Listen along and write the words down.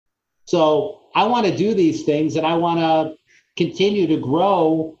So I want to do these things and I want to continue to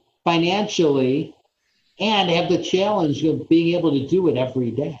grow financially and have the challenge of being able to do it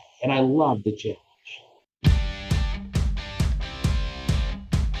every day. And I love the challenge.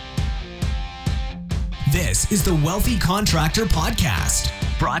 This is the Wealthy Contractor Podcast,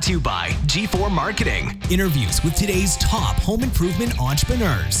 brought to you by G4 Marketing. Interviews with today's top home improvement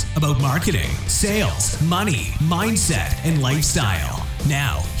entrepreneurs about marketing, sales, money, mindset, and lifestyle.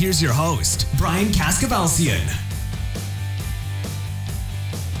 Now, here's your host, Brian Kaskavalcian.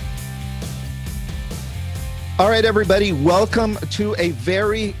 All right, everybody, welcome to a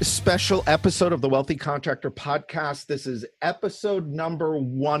very special episode of the Wealthy Contractor Podcast. This is episode number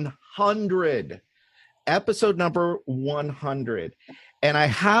 100. Episode number 100. And I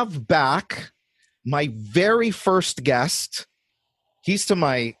have back my very first guest. He's to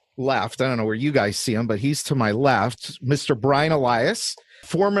my left. I don't know where you guys see him, but he's to my left, Mr. Brian Elias,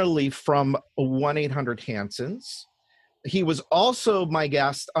 formerly from 1-800-HANSONS. He was also my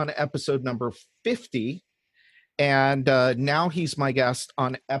guest on episode number 50. And now he's my guest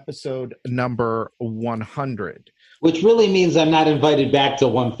on episode number 100. Which really means I'm not invited back to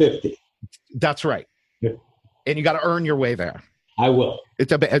 150. That's right. Yeah. And you got to earn your way there. I will.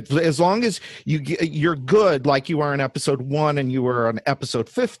 As long as you're good, like you are in episode 1 and you were on episode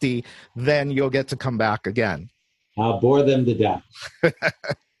 50, then you'll get to come back again. I'll bore them to death.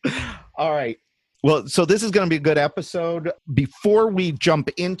 All right. Well, so this is going to be a good episode. Before we jump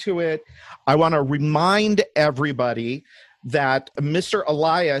into it, I want to remind everybody that Mr.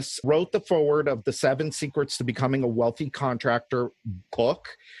 Elias wrote the foreword of the 7 Secrets to Becoming a Wealthy Contractor book.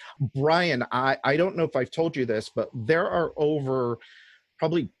 Brian, I don't know if I've told you this, but there are well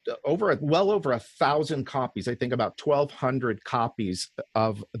over 1,000 copies, I think about 1,200 copies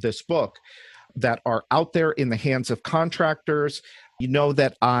of this book that are out there in the hands of contractors. You know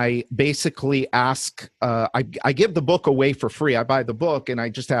that I basically ask, I give the book away for free. I buy the book and I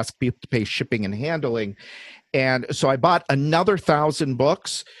just ask people to pay shipping and handling. And so I bought another 1,000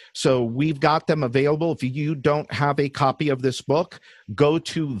 books. So we've got them available. If you don't have a copy of this book, go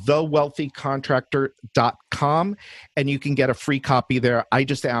to thewealthycontractor.com and you can get a free copy there. I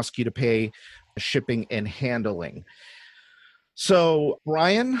just ask you to pay shipping and handling. So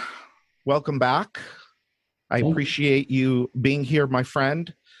Brian, welcome back. I appreciate you being here, my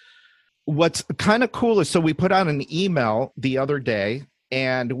friend. What's kind of cool is, so we put out an email the other day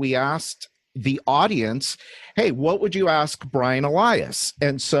and we asked the audience, hey, what would you ask Brian Elias?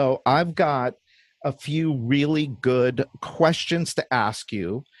 And so I've got a few really good questions to ask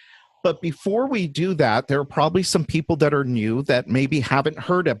you. But before we do that, there are probably some people that are new that maybe haven't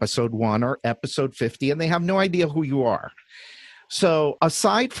heard episode 1 or episode 50, and they have no idea who you are. So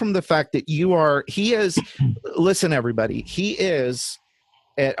aside from the fact that listen, everybody, he is,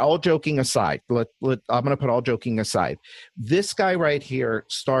 at all joking aside, I'm going to put all joking aside. This guy right here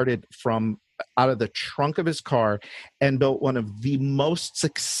started from out of the trunk of his car and built one of the most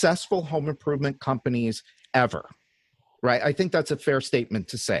successful home improvement companies ever, right? I think that's a fair statement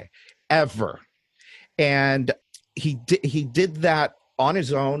to say, ever. And he did that on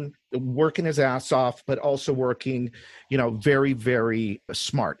his own, working his ass off, but also working, very, very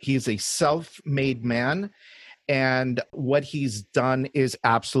smart. He's a self-made man, and what he's done is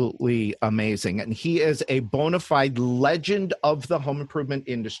absolutely amazing. And he is a bona fide legend of the home improvement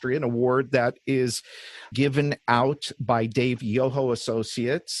industry, an award that is given out by Dave Yoho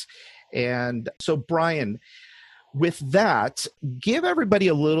Associates. And so, Brian, with that, give everybody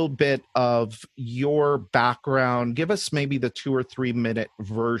a little bit of your background. Give us maybe the 2 or 3 minute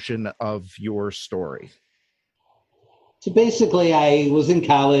version of your story. So basically, I was in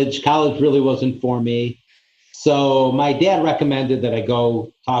college. College really wasn't for me. So my dad recommended that I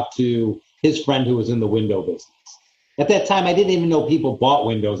go talk to his friend who was in the window business. At that time, I didn't even know people bought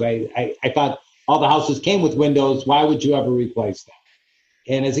windows. I thought all the houses came with windows. Why would you ever replace them?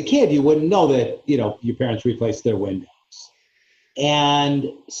 And as a kid, you wouldn't know that, your parents replaced their windows.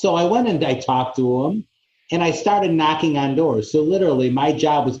 And so I went and I talked to him and I started knocking on doors. So literally my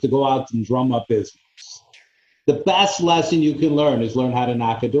job was to go out and drum up business. The best lesson you can learn is learn how to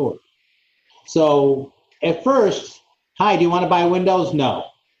knock a door. So at first, hi, do you want to buy windows? No.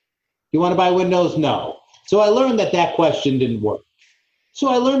 You want to buy windows? No. So I learned that question didn't work. So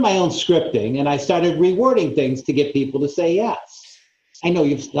I learned my own scripting and I started rewording things to get people to say yes. I know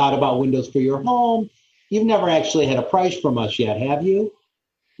you've thought about windows for your home. You've never actually had a price from us yet, have you?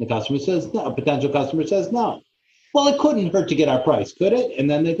 The customer says no. A potential customer says no. Well, it couldn't hurt to get our price, could it? And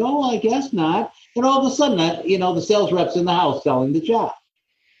then they go, well, I guess not. And all of a sudden, the sales rep's in the house selling the job.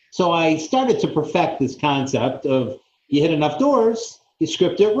 So I started to perfect this concept of you hit enough doors, You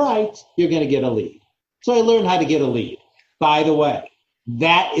script it right, you're going to get a lead. So I learned how to get a lead. By the way,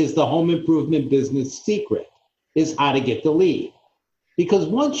 that is the home improvement business secret, is how to get the lead. Because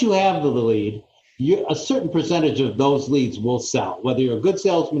once you have the lead, a certain percentage of those leads will sell. Whether you're a good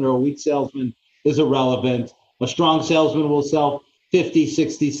salesman or a weak salesman is irrelevant. A strong salesman will sell 50,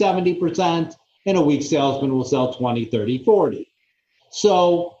 60, 70%, and a weak salesman will sell 20, 30, 40.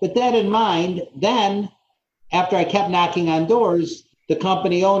 So with that in mind, then after I kept knocking on doors, the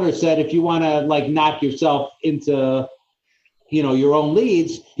company owner said, if you want to knock yourself into, your own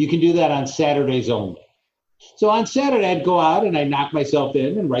leads, you can do that on Saturdays only. So on Saturday, I'd go out and I'd knock myself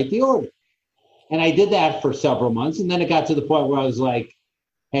in and write the order. And I did that for several months. And then it got to the point where I was like,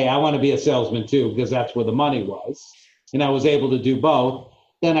 hey, I want to be a salesman too, because that's where the money was. And I was able to do both.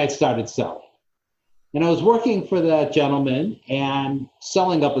 Then I started selling. And I was working for that gentleman and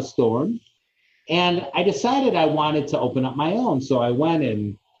selling up a storm. And I decided I wanted to open up my own. So I went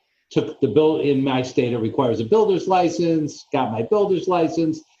and took the bill. In my state, it requires a builder's license, got my builder's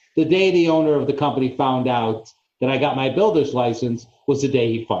license. The day the owner of the company found out that I got my builder's license was the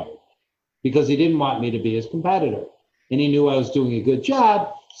day he fired me, because he didn't want me to be his competitor. And he knew I was doing a good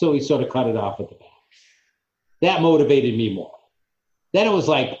job, so he sort of cut it off at the back. That motivated me more. Then it was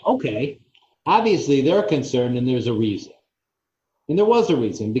like, okay, obviously they're concerned and there's a reason. And there was a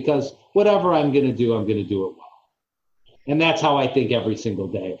reason, because whatever I'm going to do it well. And that's how I think every single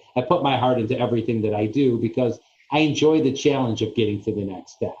day. I put my heart into everything that I do because I enjoy the challenge of getting to the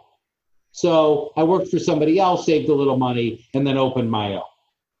next step. So I worked for somebody else, saved a little money, and then opened my own.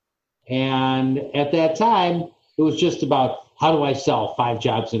 And at that time, it was just about, how do I sell 5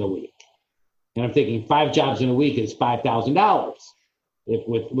 jobs in a week? And I'm thinking 5 jobs in a week is $5,000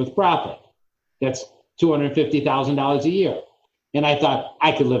 with profit. That's $250,000 a year. And I thought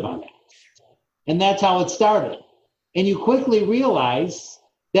I could live on that. And that's how it started. And you quickly realize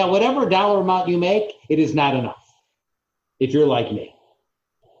that whatever dollar amount you make, it is not enough if you're like me.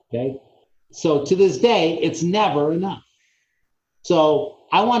 Okay? So to this day, it's never enough. So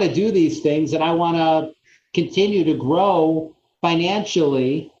I want to do these things, and I want to continue to grow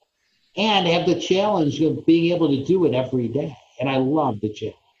financially and have the challenge of being able to do it every day. And I love the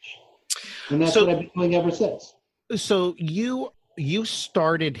challenge. And that's what I've been doing ever since. So you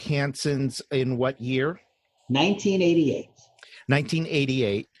started Hanson's in what year? 1988.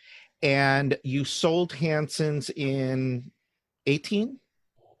 1988. And you sold Hanson's in 18?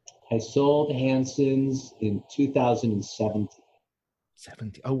 I sold Hanson's in 2017.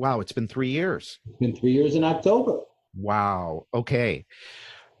 17. Oh, wow. It's been 3 years. It's been 3 years in October. Wow. Okay.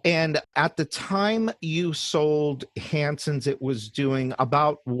 And at the time you sold Hanson's, it was doing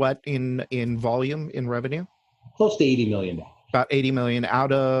about what in volume, in revenue? Close to $80 million. About 80 million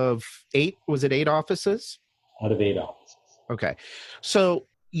out of 8. Was it 8 offices? Out of 8 offices. Okay. So,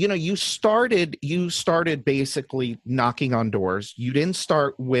 you started basically knocking on doors. You didn't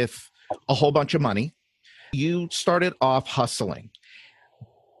start with a whole bunch of money. You started off hustling.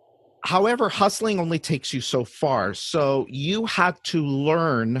 However, hustling only takes you so far. So you had to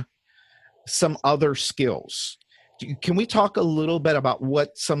learn some other skills. Can we talk a little bit about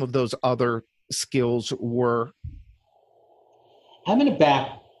what some of those other skills were? I'm going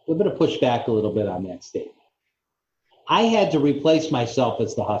to push back a little bit on that statement. I had to replace myself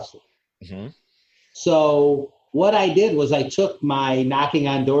as the hustler. Mm-hmm. So what I did was I took my knocking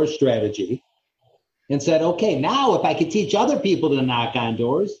on doors strategy and said, okay, now if I could teach other people to knock on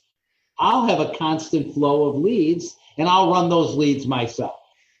doors, I'll have a constant flow of leads and I'll run those leads myself.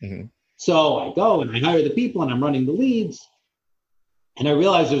 Mm-hmm. So I go and I hire the people and I'm running the leads. And I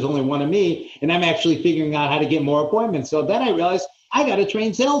realize there's only one of me and I'm actually figuring out how to get more appointments. So then I realized I got to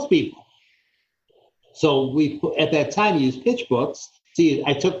train salespeople. So we, at that time, used pitch books. See,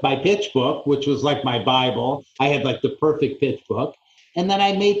 I took my pitch book, which was like my Bible. I had like the perfect pitch book. And then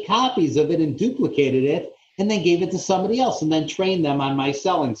I made copies of it and duplicated it and then gave it to somebody else and then trained them on my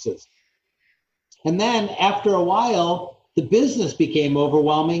selling system. And then after a while, the business became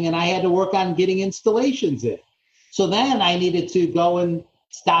overwhelming and I had to work on getting installations in. So then I needed to go and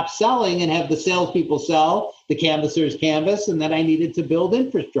stop selling and have the salespeople sell, the canvassers canvas, and then I needed to build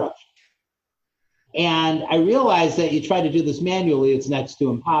infrastructure. And I realized that you try to do this manually, it's next to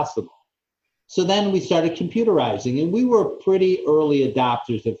impossible. So then we started computerizing, and we were pretty early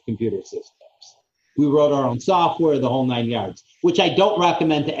adopters of computer systems. We wrote our own software, the whole 9 yards, which I don't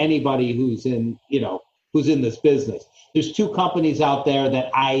recommend to anybody who's in this business. There's 2 companies out there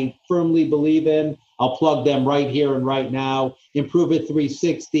that I firmly believe in. I'll plug them right here and right now. Improve It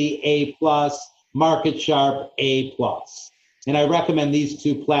 360, A+, Market Sharp, A+. And I recommend these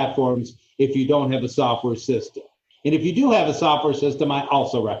 2 platforms if you don't have a software system. And if you do have a software system, I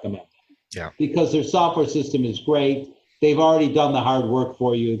also recommend it. Yeah. Because their software system is great. They've already done the hard work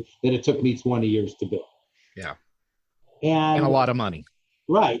for you that it took me 20 years to build. Yeah. And a lot of money.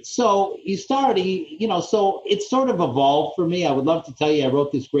 Right. So you start, so it's sort of evolved for me. I would love to tell you I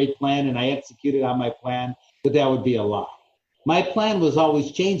wrote this great plan and I executed on my plan, but that would be a lie. My plan was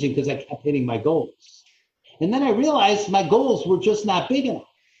always changing because I kept hitting my goals. And then I realized my goals were just not big enough.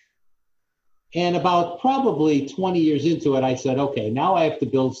 And about probably 20 years into it, I said, okay, now I have to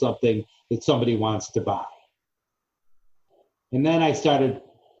build something that somebody wants to buy. And then I started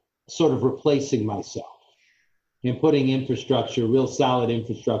sort of replacing myself and putting infrastructure, real solid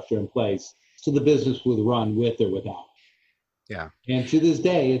infrastructure in place so the business would run with or without. Yeah. And to this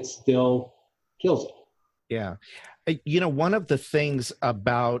day, it still kills it. Yeah. One of the things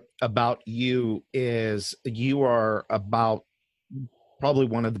about you is you are about probably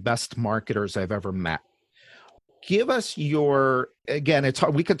one of the best marketers I've ever met. Give us it's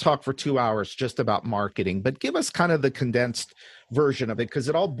hard, we could talk for 2 hours just about marketing, but give us kind of the condensed version of it, because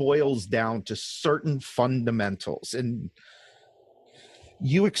it all boils down to certain fundamentals, and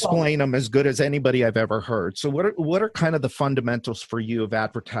you explain them as good as anybody I've ever heard. So what are kind of the fundamentals for you of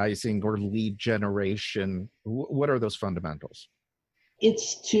advertising or lead generation? What are those fundamentals?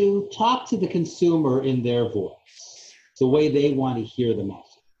 It's to talk to the consumer in their voice, the way they want to hear the message.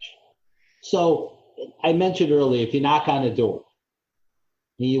 So I mentioned earlier, if you knock on a door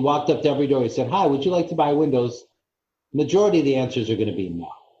and you walked up to every door, you said, hi, would you like to buy windows? Majority of the answers are going to be no.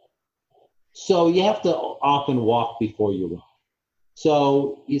 So you have to often walk before you run.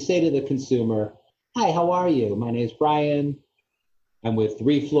 So you say to the consumer, hi, how are you? My name is Brian. I'm with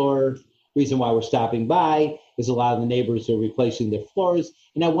 3 Floor. Reason why we're stopping by is a lot of the neighbors are replacing their floors.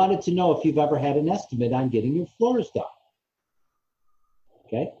 And I wanted to know if you've ever had an estimate on getting your floors done.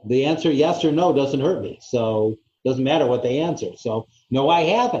 Okay. The answer yes or no doesn't hurt me. So it doesn't matter what they answer. So no, I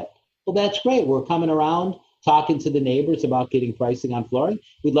haven't. Well, that's great. We're coming around talking to the neighbors about getting pricing on flooring.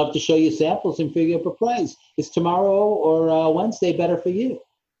 We'd love to show you samples and figure out a price. Is tomorrow or Wednesday better for you?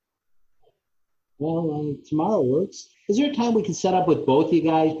 Well, tomorrow works. Is there a time we can set up with both you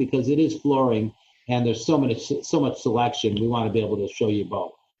guys? Because it is flooring and there's so much selection. We want to be able to show you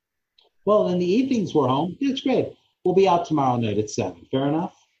both. Well, in the evenings we're home. That's great. We'll be out tomorrow night at 7. Fair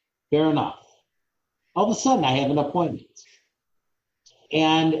enough? Fair enough. All of a sudden I have an appointment.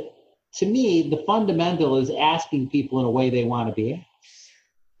 And to me, the fundamental is asking people in a way they want to be asked.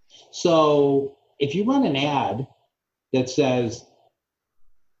 So if you run an ad that says,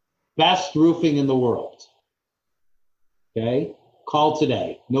 best roofing in the world, okay, call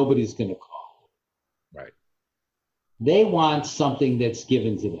today. Nobody's going to call. Right. They want something that's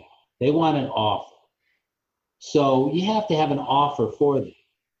given to them. They want an offer. So you have to have an offer for them.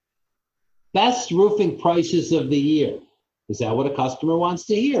 Best roofing prices of the year. Is that what a customer wants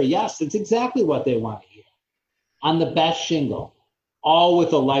to hear? Yes, it's exactly what they want to hear. On the best shingle, all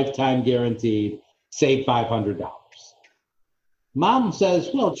with a lifetime guaranteed, save $500. Mom says,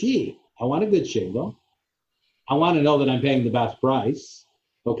 well, gee, I want a good shingle. I want to know that I'm paying the best price,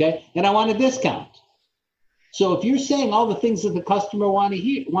 okay? And I want a discount. So if you're saying all the things that the customer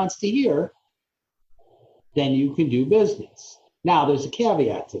wants to hear, then you can do business. Now, there's a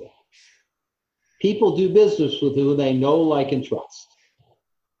caveat to that. People do business with who they know, like, and trust.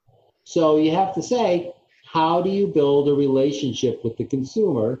 So you have to say, how do you build a relationship with the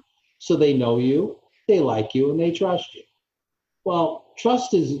consumer so they know you, they like you, and they trust you? Well,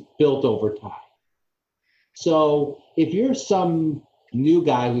 trust is built over time. So if you're some new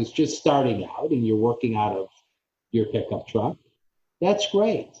guy who's just starting out and you're working out of your pickup truck, that's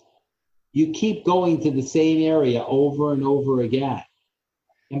great. You keep going to the same area over and over again.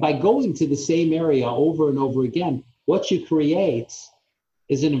 And by going to the same area over and over again, what you create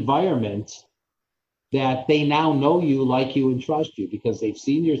is an environment that they now know you, like you, and trust you because they've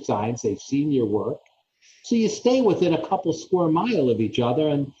seen your signs, they've seen your work. So you stay within a couple square mile of each other,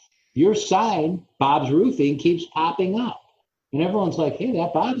 and your sign, Bob's Roofing, keeps popping up. And everyone's like, hey,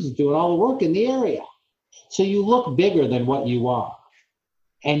 that Bob's is doing all the work in the area. So you look bigger than what you are,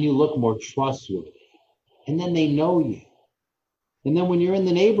 and you look more trustworthy. And then they know you. And then when you're in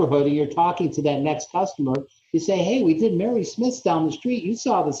the neighborhood and you're talking to that next customer, you say, hey, we did Mary Smith's down the street. You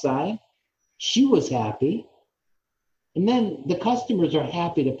saw the sign. She was happy. And then the customers are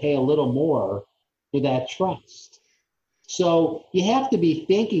happy to pay a little more for that trust. So you have to be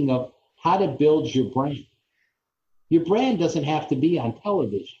thinking of how to build your brand. Your brand doesn't have to be on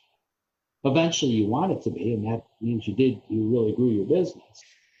television. Eventually you want it to be, and that means you really grew your business.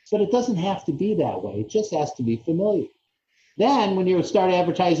 But it doesn't have to be that way. It just has to be familiar. Then when you start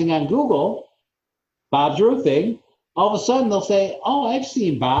advertising on Google, Bob's Roofing, All of a sudden they'll say, oh, I've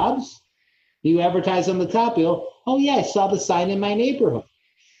seen Bob's. You advertise on the top, you'll, oh yeah, I saw the sign in my neighborhood.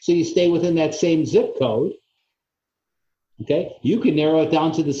 So you stay within that same zip code. Okay. You can narrow it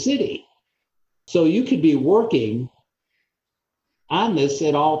down to the city. So you could be working on this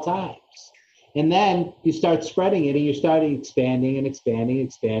at all times. And then you start spreading it and you're starting expanding and expanding,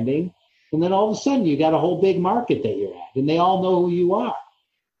 expanding. And then all of a sudden you got a whole big market that you're at and they all know who you are.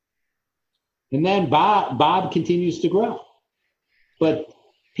 And then Bob continues to grow. But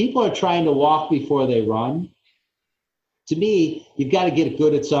people are trying to walk before they run. To me, you've got to get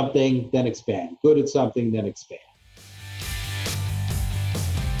good at something, then expand. Good at something, then expand.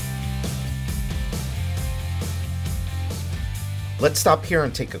 Let's stop here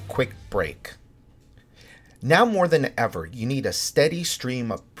and take a quick break. Now more than ever, you need a steady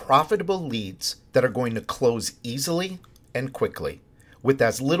stream of profitable leads that are going to close easily and quickly, with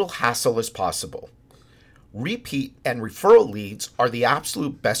as little hassle as possible. Repeat and referral leads are the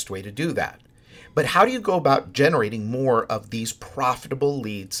absolute best way to do that. But how do you go about generating more of these profitable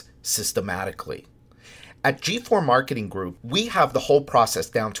leads systematically? At G4 Marketing Group, we have the whole process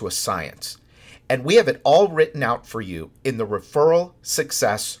down to a science, and we have it all written out for you in the Referral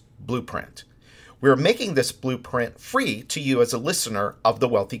Success Blueprint. We're making this blueprint free to you as a listener of the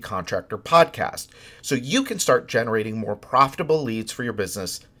Wealthy Contractor podcast, so you can start generating more profitable leads for your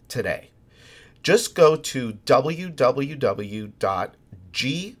business today. Just go to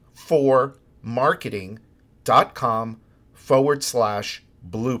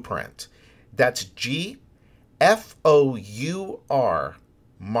www.g4marketing.com/blueprint. That's GFOUR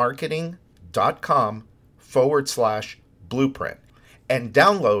marketing.com/blueprint and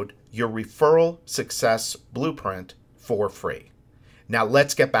download your referral success blueprint for free. Now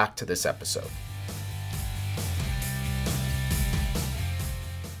let's get back to this episode.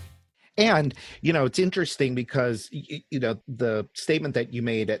 And, it's interesting because, the statement that you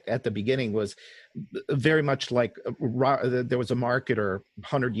made at the beginning was very much like there was a marketer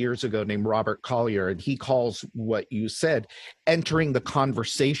 100 years ago named Robert Collier, and he calls what you said entering the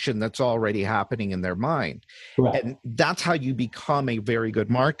conversation that's already happening in their mind. Correct. And that's how you become a very good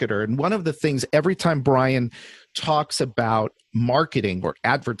marketer. And one of the things, every time Brian talks about marketing or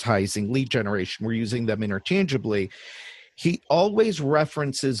advertising, lead generation, we're using them interchangeably, he always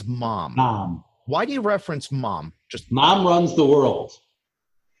references mom. Mom. Why do you reference mom? Just mom runs the world.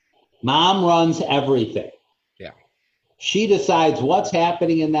 Mom runs everything. Yeah. She decides what's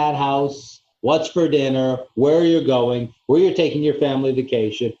happening in that house, what's for dinner, where you're going, where you're taking your family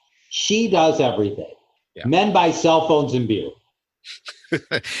vacation. She does everything. Yeah. Men buy cell phones and beer.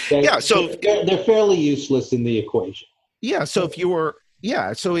 So they're fairly useless in the equation. Yeah. So if you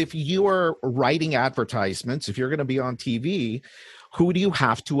are writing advertisements, if you're going to be on TV, who do you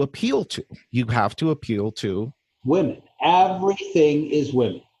have to appeal to? You have to appeal to women. Everything is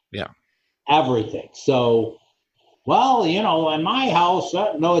women. Yeah. Everything. So, well, in my house,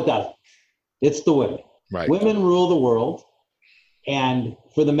 no, it doesn't. It's the women. Right. Women rule the world. And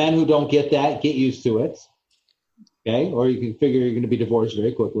for the men who don't get that, get used to it. Okay. Or you can figure you're going to be divorced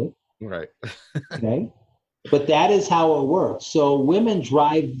very quickly. Right. Okay. But that is how it works. So women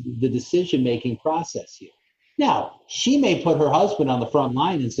drive the decision-making process here. Now, she may put her husband on the front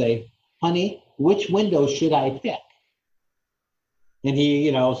line and say, honey, which window should I pick? And he,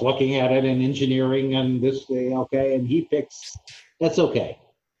 is looking at it in engineering and this thing, okay, and he picks, that's okay.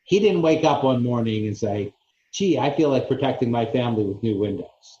 He didn't wake up one morning and say, gee, I feel like protecting my family with new windows.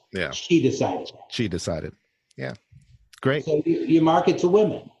 Yeah. She decided that. She decided. Yeah. Great. So you market to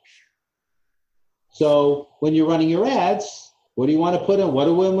women. So when you're running your ads, what do you want to put in? What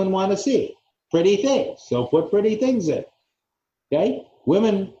do women want to see? Pretty things. So put pretty things in. Okay?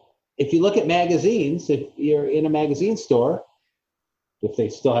 Women, if you look at magazines, if you're in a magazine store, if they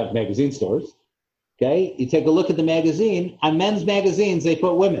still have magazine stores, okay, you take a look at the magazine. On men's magazines, they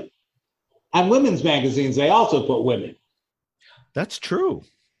put women. On women's magazines, they also put women. That's true.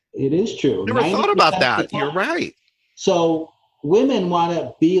 It is true. Never thought about that. You're right. So women want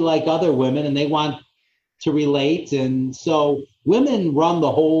to be like other women and they want to relate. And so women run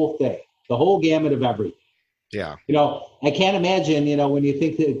the whole thing, the whole gamut of everything. Yeah. I can't imagine, when you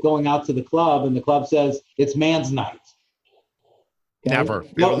think that going out to the club and the club says it's man's night. Okay? Never.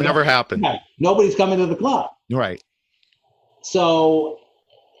 It'll never happen. Nobody's coming to the club. Right. So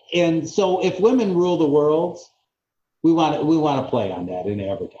if women rule the world, we want to play on that in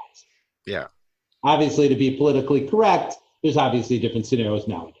advertising. Yeah. Obviously, to be politically correct, there's obviously different scenarios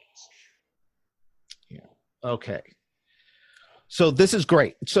nowadays. Yeah. Okay. So this is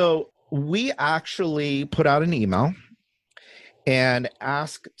great. So we actually put out an email, and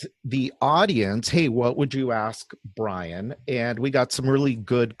asked the audience, hey, what would you ask Brian? And we got some really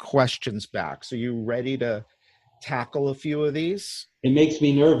good questions back. So you ready to tackle a few of these? It makes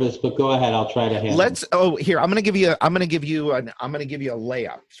me nervous, but go ahead. I'll try to handle it. Here, I'm going to give you a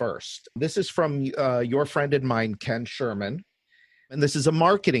layup first. This is from your friend and mine, Ken Sherman. And this is a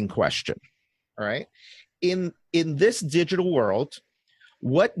marketing question. All right. In this digital world,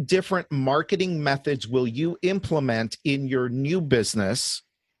 what different marketing methods will you implement in your new business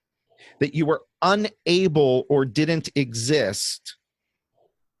that you were unable or didn't exist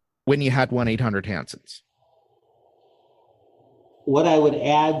when you had 1-800-HANSONS? What I would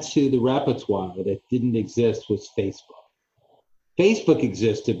add to the repertoire that didn't exist was Facebook. Facebook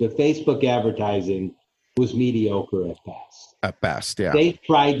existed, but Facebook advertising was mediocre at best. At best, yeah. They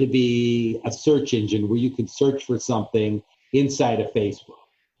tried to be a search engine where you could search for something inside of Facebook.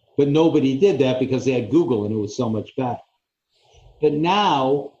 But nobody did that because they had Google and it was so much better. But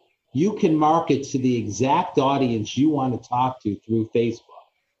now you can market to the exact audience you want to talk to through Facebook.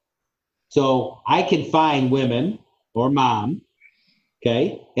 So I can find women or mom,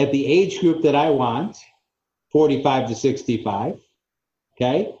 okay, at the age group that I want, 45 to 65,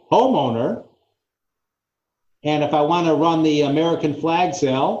 okay, homeowner. And if I want to run the American flag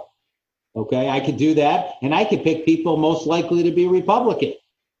sale, okay, I could do that. And I could pick people most likely to be Republican.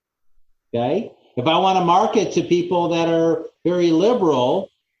 Okay. If I want to market to people that are very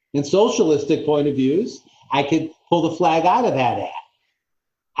liberal and socialistic point of views, I could pull the flag out of that ad.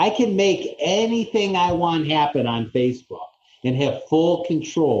 I can make anything I want happen on Facebook and have full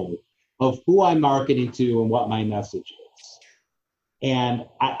control of who I'm marketing to and what my message is. And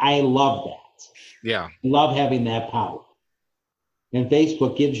I love that. Yeah. I love having that power. And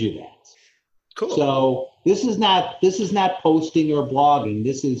Facebook gives you that. Cool. So this is not posting or blogging.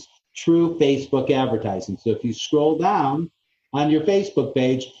 This is true Facebook advertising. So if you scroll down on your Facebook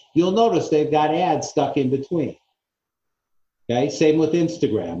page, you'll notice they've got ads stuck in between. Okay, same with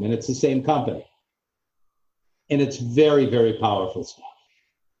Instagram, and it's the same company. And it's very, very powerful stuff.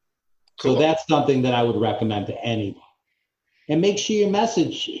 Cool. So that's something that I would recommend to anyone. And make sure your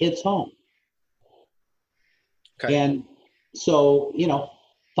message hits home. Okay. And so,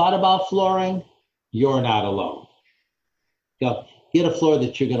 thought about flooring? You're not alone. Get a floor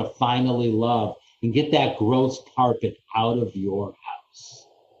that you're going to finally love and get that gross carpet out of your house.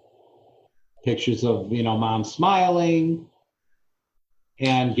 Pictures of, mom smiling,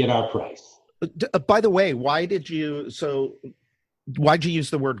 and get our price. By the way, why'd you use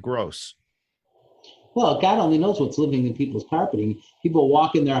the word gross? Well, God only knows what's living in people's carpeting. People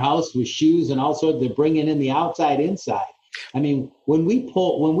walk in their house with shoes and all sorts. They're bringing in the outside, inside. I mean, when we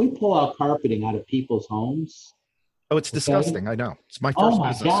pull out carpeting out of people's homes. Oh, it's disgusting. I know. It's my first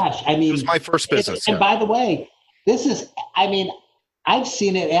business. Oh my gosh. I mean, it was my first business. And by the way, I've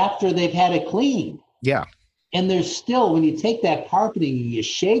seen it after they've had it cleaned. Yeah. And there's still, when you take that carpeting and you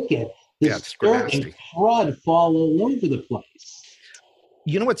shake it, there's dirt and crud fall all over the place.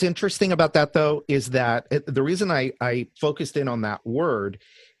 You know what's interesting about that, though, is that the reason I focused in on that word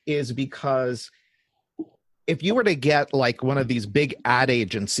is because if you were to get like one of these big ad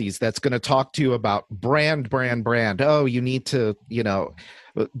agencies that's going to talk to you about brand, oh, you need to,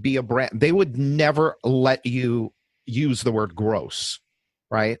 be a brand, they would never let you use the word gross,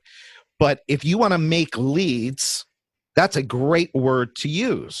 right? But if you want to make leads, that's a great word to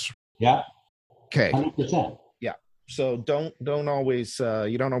use. Yeah. Okay. 100%. Yeah. So don't always,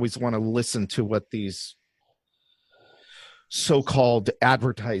 you don't always want to listen to what these so-called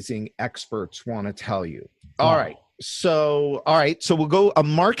advertising experts want to tell you. All right. So we'll go a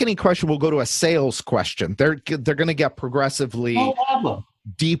marketing question. We'll go to a sales question. They're going to get progressively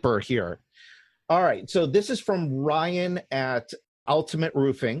deeper here. All right. So this is from Ryan at Ultimate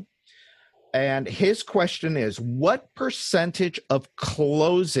Roofing. And his question is, what percentage of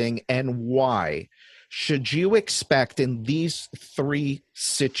closing and why should you expect in these three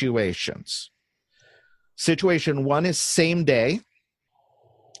situations? Situation one is same day.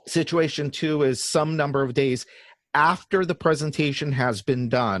 Situation two is some number of days after the presentation has been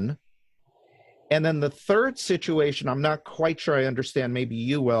done. And then the third situation, I'm not quite sure I understand, maybe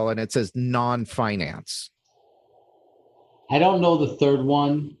you will, and it says non-finance. I don't know the third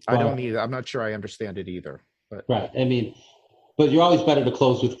one. I don't either. I'm not sure I understand it either. But. Right. I mean, but you're always better to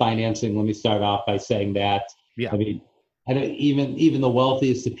close with financing. Let me start off by saying that. Yeah. I mean, even the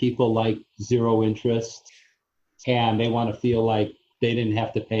wealthiest of people like zero interest, and they want to feel like they didn't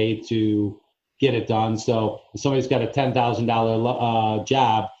have to pay to get it done. So if somebody's got a $10,000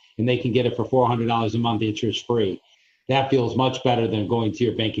 job and they can get it for $400 a month interest free, that feels much better than going to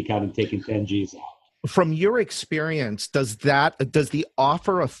your bank account and taking 10 G's out. From your experience, does the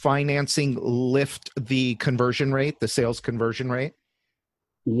offer of financing lift the conversion rate, the sales conversion rate?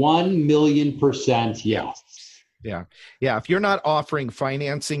 1,000,000% yes. Yeah. If you're not offering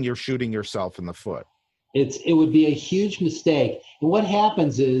financing, you're shooting yourself in the foot. It would be a huge mistake. And what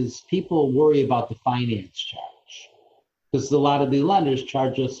happens is people worry about the finance charge because a lot of the lenders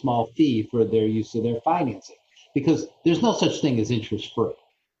charge a small fee for their use of their financing because there's no such thing as interest free.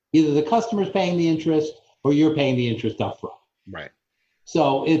 Either the customer's paying the interest or you're paying the interest up front. Right.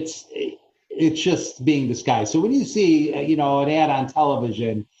 So it's just being disguised. So when you see, an ad on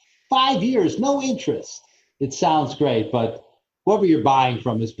television, 5 years, no interest, it sounds great, but whoever you're buying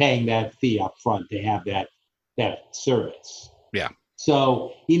from is paying that fee up front to have that service. Yeah.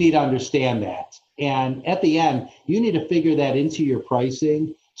 So you need to understand that. And at the end, you need to figure that into your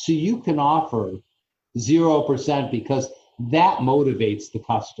pricing so you can offer 0% because that motivates the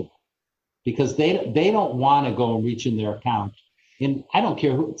customer because they don't want to go and reach in their account. And I don't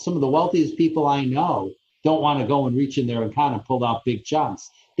care who, some of the wealthiest people I know don't want to go and reach in their account and pull out big chunks.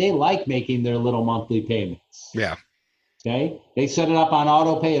 They like making their little monthly payments. Yeah. Okay. They set it up on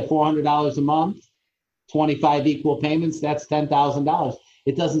auto pay at $400 a month, 25 equal payments. That's $10,000.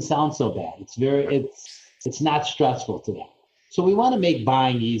 It doesn't sound so bad. It's not stressful to them. So we want to make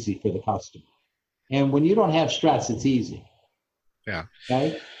buying easy for the customer. And when you don't have stress, it's easy. Yeah.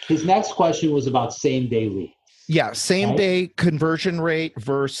 Okay. His next question was about same day lead. Yeah. Same day conversion rate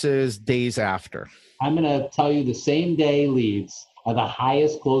versus days after. I'm going to tell you the same day leads are the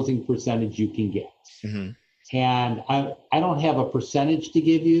highest closing percentage you can get. Mm-hmm. And I don't have a percentage to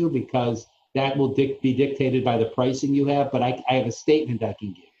give you because that will be dictated by the pricing you have, but I have a statement I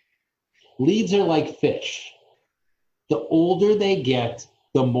can give. Leads are like fish. The older they get,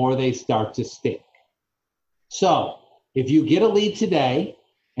 the more they start to stink. So if you get a lead today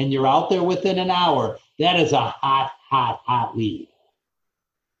and you're out there within an hour, that is a hot lead.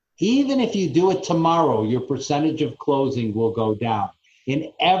 Even if you do it tomorrow, your percentage of closing will go down. And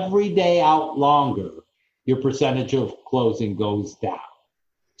every day out longer, your percentage of closing goes down.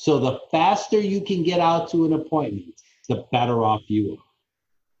 So the faster you can get out to an appointment, the better off you are.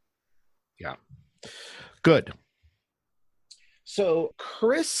 Yeah. Good. So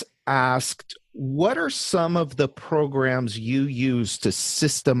Chris asked, what are some of the programs you use to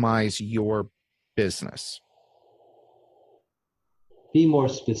systemize your business? Be more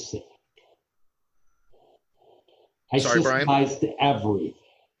specific. I systemized everything.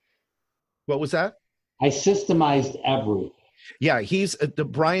 What was that? I systemized everything. Yeah,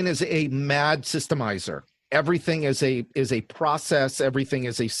 Brian is a mad systemizer. Everything is a process. Everything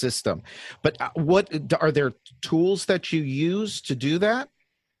is a system. But what are there tools that you use to do that?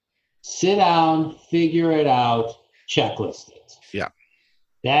 Sit down, figure it out, checklist it. Yeah,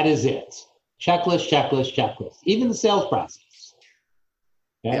 that is it. Checklist. Even the sales process.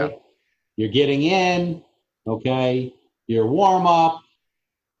 Okay, yeah. You're getting in. Okay, your warm up.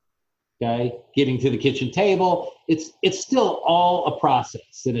 Okay, getting to the kitchen table. It's still all a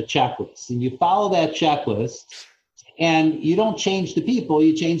process and a checklist. And you follow that checklist and you don't change the people,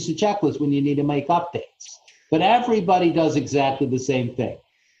 you change the checklist when you need to make updates. But everybody does exactly the same thing.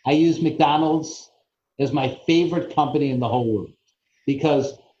 I use McDonald's as my favorite company in the whole world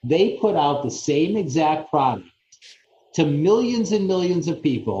because they put out the same exact product to millions and millions of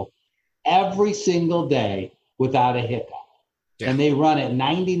people every single day without a hiccup. Yeah. And they run at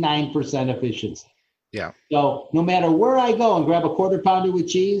 99% efficiency. Yeah. So no matter where I go and grab a quarter pounder with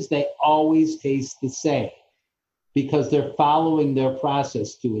cheese, they always taste the same because they're following their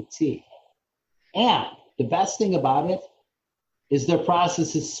process to a T. And the best thing about it is their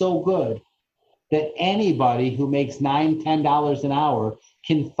process is so good that anybody who makes $9, $10 an hour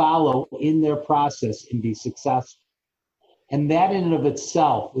can follow in their process and be successful. And that in and of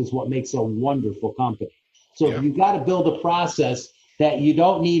itself is what makes a wonderful company. So if you got to build a process that you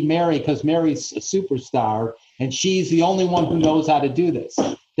don't need Mary because Mary's a superstar and she's the only one who knows how to do this,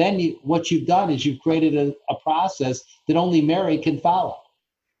 then what you've done is you've created a process that only Mary can follow.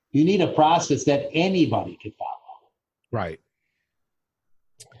 You need a process that anybody can follow. Right.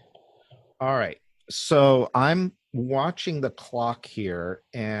 All right. So I'm watching the clock here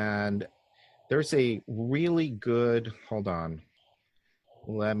and there's a really good, hold on.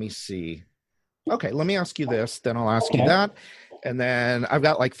 Let me see. Okay, let me ask you this, then I'll ask you that. And then I've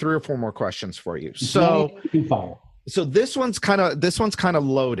got like 3 or 4 more questions for you. So this one's kind of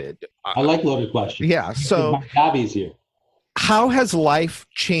loaded. I like loaded questions. Yeah. So my job easier. How has life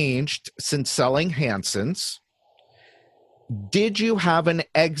changed since selling Hanson's? Did you have an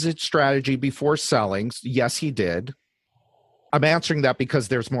exit strategy before selling? Yes, he did. I'm answering that because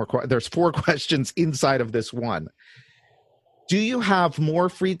there's there's 4 questions inside of this one. Do you have more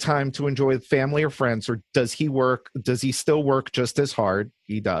free time to enjoy with family or friends, or does he still work just as hard?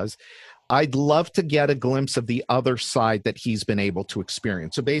 He does. I'd love to get a glimpse of the other side that he's been able to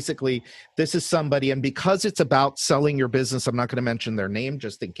experience. So basically, this is somebody, and because it's about selling your business, I'm not going to mention their name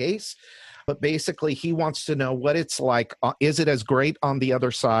just in case, but basically he wants to know what it's like. Is it as great on the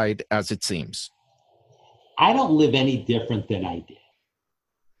other side as it seems? I don't live any different than I did.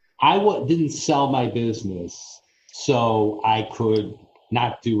 I didn't sell my business so I could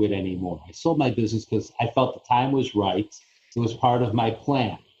not do it anymore. I sold my business because I felt the time was right. It was part of my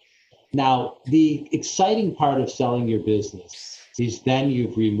plan. Now, the exciting part of selling your business is then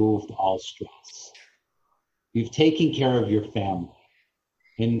you've removed all stress. You've taken care of your family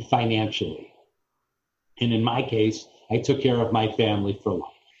and financially. And in my case, I took care of my family for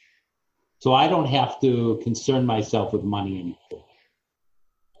life. So I don't have to concern myself with money anymore.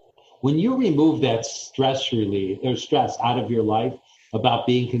 When you remove that stress out of your life about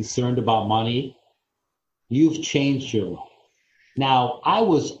being concerned about money, you've changed your life. Now, I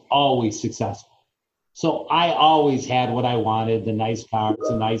was always successful. So I always had what I wanted, the nice cars,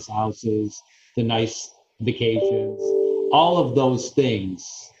 the nice houses, the nice vacations. All of those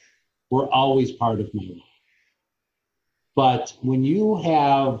things were always part of my life. But when you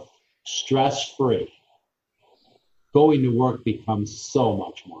have stress-free, going to work becomes so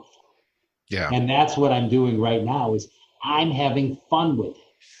much more fun. Yeah. And that's what I'm doing right now is I'm having fun with it.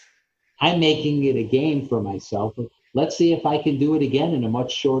 I'm making it a game for myself. Let's see if I can do it again in a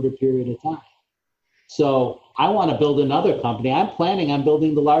much shorter period of time. So I want to build another company. I'm planning on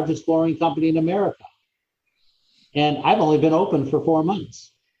building the largest flooring company in America. And I've only been open for 4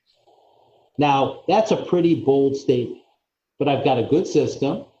 months. Now, that's a pretty bold statement, but I've got a good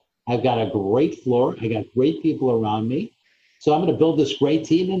system. I've got a great floor. I got great people around me. So I'm going to build this great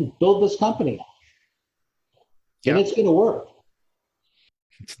team and build this company. And it's going to work.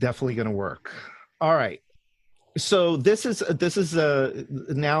 It's definitely going to work. All right. So this is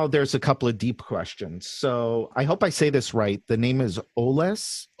now there's a couple of deep questions. So I hope I say this right. The name is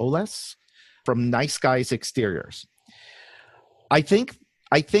Elias from Nice Guys Exteriors. I think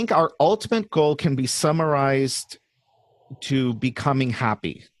our ultimate goal can be summarized to becoming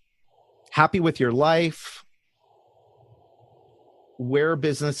happy with your life, where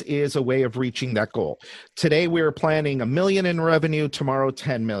business is a way of reaching that goal. Today we're planning $1 million in revenue, tomorrow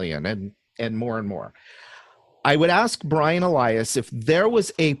 10 million and more and more. I would ask Brian Elias if there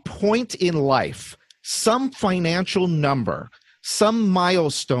was a point in life, some financial number, some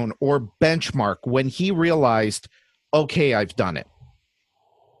milestone or benchmark when he realized, okay, I've done it.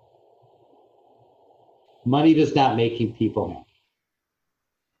 Money does not make people happy.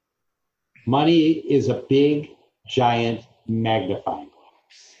 Money is a big, giant magnifying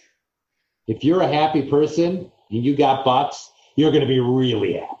glass. If you're a happy person and you got bucks, you're going to be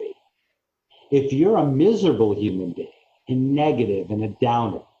really happy. If you're a miserable human being and negative and a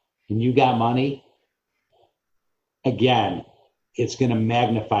downer and you got money, again, it's going to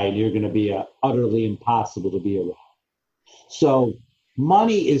magnify and you're going to be utterly impossible to be around. So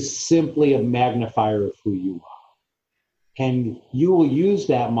money is simply a magnifier of who you are. And you will use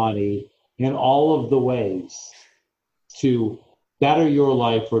that money in all of the ways to better your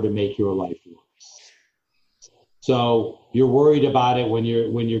life or to make your life worse. So you're worried about it when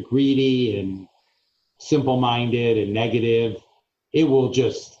you're greedy and simple-minded and negative. It will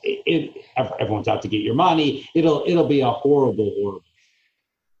just everyone's out to get your money. It'll be a horrible.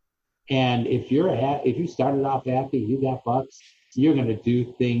 And if you started off happy, you got bucks, you're going to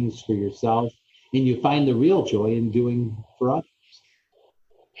do things for yourself, and you find the real joy in doing for others.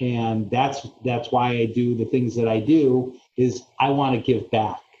 And that's why I do the things that I do. Is I want to give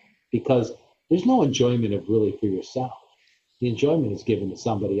back, because there's no enjoyment of really for yourself. The enjoyment is given to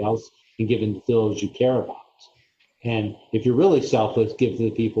somebody else and given to those you care about. And if you're really selfless, give to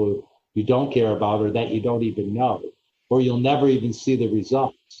the people you don't care about or that you don't even know, or you'll never even see the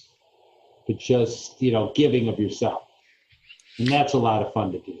results. But just, giving of yourself. And that's a lot of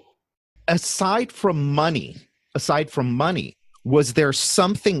fun to do. Aside from money, was there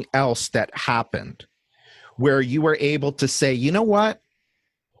something else that happened where you were able to say, you know what?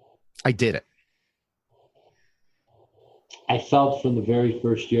 I did it. I felt from the very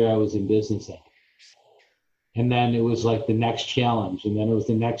first year I was in business. And then it was like the next challenge. And then it was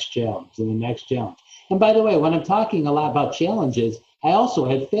the next challenge and the next challenge. And by the way, when I'm talking a lot about challenges, I also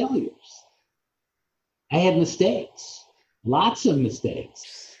had failures. I had mistakes, lots of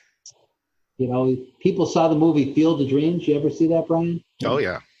mistakes. People saw the movie Field of Dreams. You ever see that, Brian? Oh,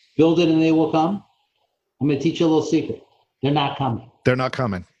 yeah. Build it and they will come. I'm going to teach you a little secret. They're not coming. They're not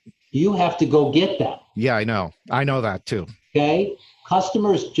coming. You have to go get them. Yeah, I know. I know that too. Okay?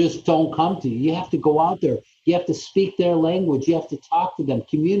 Customers just don't come to you. You have to go out there. You have to speak their language. You have to talk to them,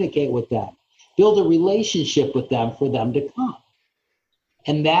 communicate with them, build a relationship with them for them to come.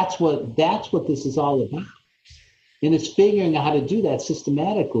 And that's what this is all about. And it's figuring out how to do that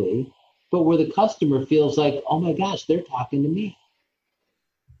systematically, but where the customer feels like, oh my gosh, they're talking to me.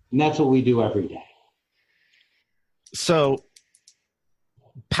 And that's what we do every day. So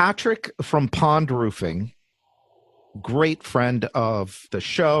Patrick from Pond Roofing, great friend of the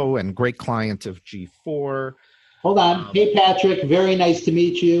show and great client of G4. Hold on. Hey, Patrick, very nice to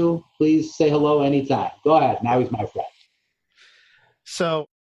meet you. Please say hello anytime. Go ahead. Now he's my friend. So,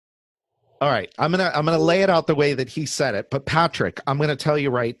 all right, I'm gonna lay it out the way that he said it. But Patrick, I'm gonna tell you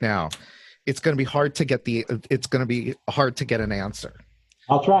right now, it's gonna be hard to get an answer.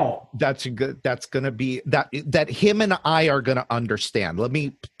 I'll try it. That's good. That's gonna be that him and I are gonna understand. Let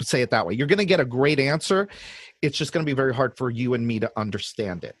me say it that way. You're gonna get a great answer. It's just gonna be very hard for you and me to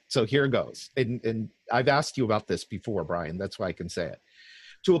understand it. So here goes. And I've asked you about this before, Brian. That's why I can say it.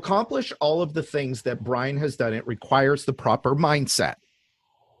 To accomplish all of the things that Brian has done, it requires the proper mindset.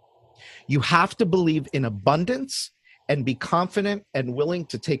 You have to believe in abundance and be confident and willing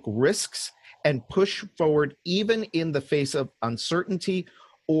to take risks and push forward even in the face of uncertainty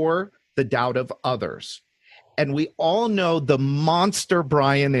or the doubt of others. And we all know the monster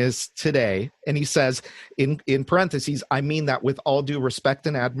Brian is today. And he says, in parentheses, I mean that with all due respect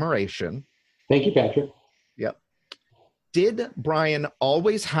and admiration. Thank you, Patrick. Yep. Did Brian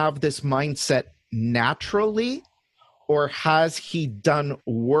always have this mindset naturally, or has he done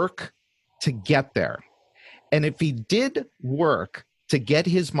work to get there? And if he did work to get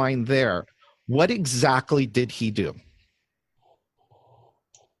his mind there, what exactly did he do?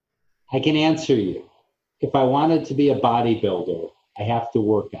 I can answer you. If I wanted to be a bodybuilder, I have to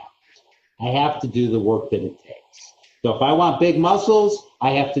work out. I have to do the work that it takes. So if I want big muscles, I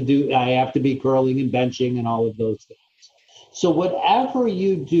have to be curling and benching and all of those things. So whatever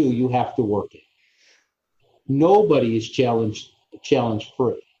you do, you have to work it. Nobody is challenge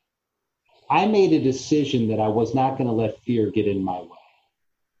free. I made a decision that I was not going to let fear get in my way.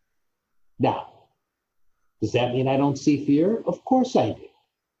 Now, does that mean I don't see fear? Of course I do.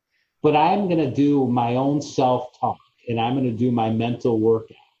 But I'm going to do my own self-talk, and I'm going to do my mental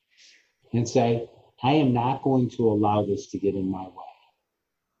workout and say, I am not going to allow this to get in my way.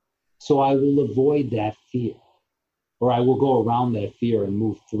 So I will avoid that fear, or I will go around that fear and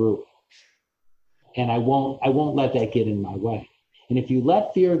move through it. And I won't let that get in my way. And if you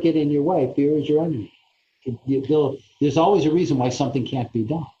let fear get in your way, fear is your enemy. There's always a reason why something can't be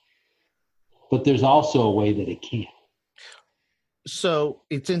done. But there's also a way that it can. So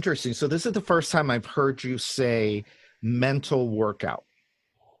it's interesting. So this is the first time I've heard you say mental workout,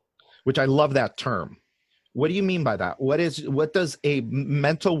 which I love that term. What do you mean by that? What does a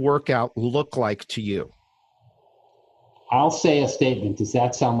mental workout look like to you? I'll say a statement. Does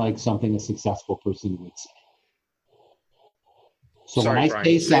that sound like something a successful person would say? So Sorry, when I Brian.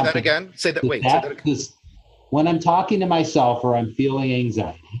 say Say something, that again. Say that. Wait. Say that again. When I'm talking to myself or I'm feeling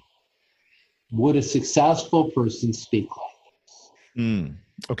anxiety, would a successful person speak like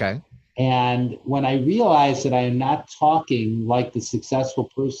this? Okay. And when I realize that I am not talking like the successful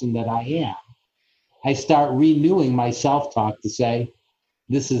person that I am, I start renewing my self-talk to say,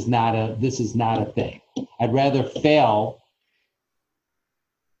 this is not a thing. I'd rather fail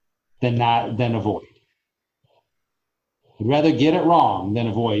than avoid. I'd rather get it wrong than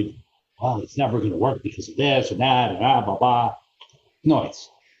avoid, well, it's never going to work because of this or that, and blah, blah, blah. Noise.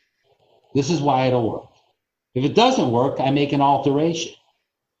 This is why it'll work. If it doesn't work, I make an alteration.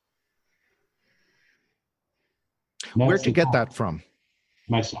 Where'd you get that from?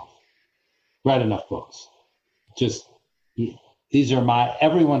 Myself. Read enough books.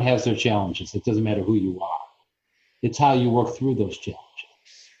 Everyone has their challenges. It doesn't matter who you are. It's how you work through those challenges.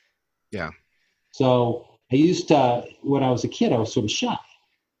 Yeah. So when I was a kid, I was sort of shy.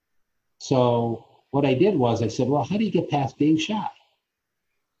 So what I did was I said, well, how do you get past being shy?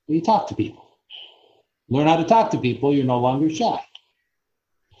 Well, you talk to people. Learn how to talk to people, you're no longer shy.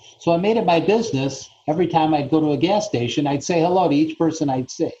 So I made it my business. Every time I'd go to a gas station, I'd say hello to each person I'd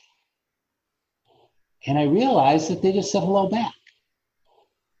see. And I realized that they just said hello back.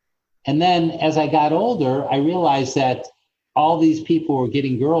 And then as I got older, I realized that all these people were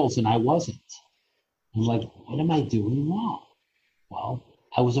getting girls and I wasn't. I'm like, what am I doing wrong? Well,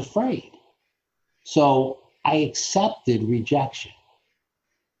 I was afraid. So I accepted rejection.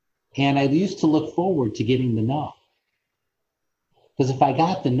 And I used to look forward to getting the no. Because if I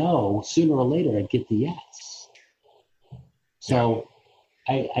got the no, sooner or later I'd get the yes. So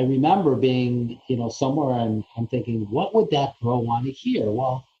I remember being, somewhere and I'm thinking, what would that girl want to hear?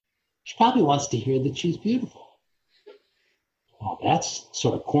 Well, she probably wants to hear that she's beautiful. Well, that's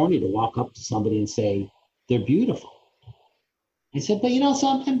sort of corny to walk up to somebody and say they're beautiful. I said, but you know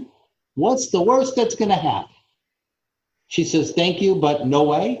something? What's the worst that's going to happen? She says, thank you, but no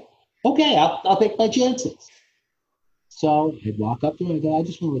way. Okay, I'll take my chances. So I'd walk up to her and go, I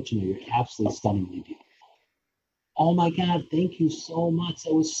just want to let you know you're absolutely stunningly beautiful. Oh my God, thank you so much.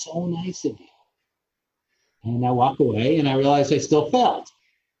 That was so nice of you. And I walk away and I realize I still failed.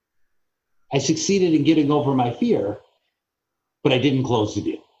 I succeeded in getting over my fear, but I didn't close the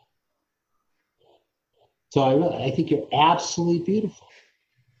deal. So I think you're absolutely beautiful.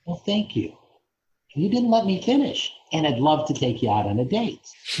 Well, thank you. You didn't let me finish, and I'd love to take you out on a date.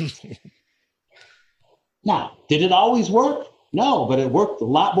 Now, did it always work? No, but it worked a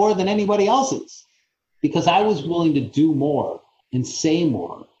lot more than anybody else's because I was willing to do more and say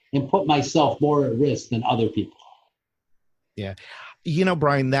more and put myself more at risk than other people. Yeah.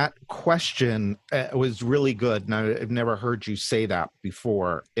 Brian, that question was really good. And I've never heard you say that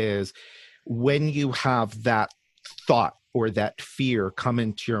before, is when you have that thought or that fear come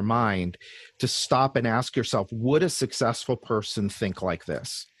into your mind, to stop and ask yourself, would a successful person think like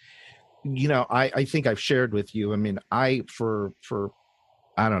this? I think I've shared with you. I mean, for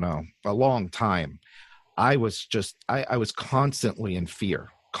I don't know, a long time, I was constantly in fear,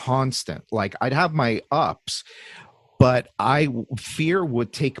 constant. Like I'd have my ups, but fear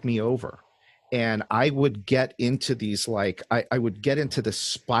would take me over. And I would get into these, I would get into the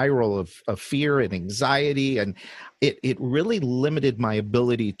spiral of fear and anxiety. And it really limited my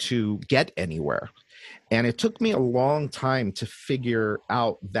ability to get anywhere. And it took me a long time to figure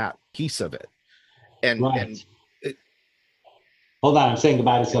out that piece of it. Right. Hold on, I'm saying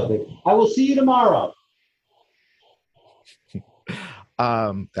goodbye to something. I will see you tomorrow.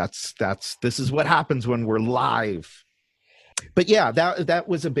 This is what happens when we're live. But yeah, that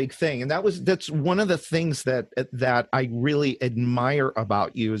was a big thing. And that's one of the things that I really admire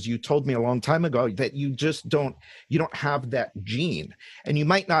about you, is you told me a long time ago that you don't have that gene, and you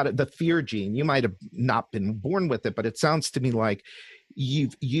might not, the fear gene, you might have not been born with it, but it sounds to me like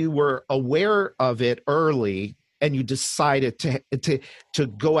you were aware of it early and you decided to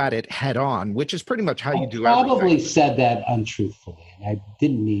go at it head on, which is pretty much how you do everything. I probably said that untruthfully, and I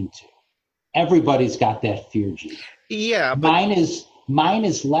didn't mean to. Everybody's got that fear gene. Yeah, but mine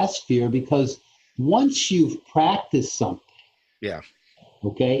is less fear because once you've practiced something,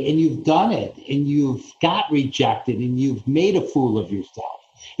 okay, and you've done it, and you've got rejected, and you've made a fool of yourself,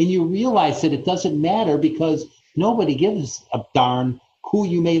 and you realize that it doesn't matter because nobody gives a darn who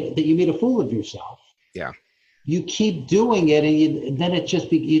you made a fool of yourself. Yeah, you keep doing it, and then you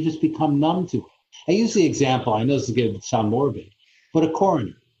just become numb to it. I use the example. I know this is going to sound morbid, but a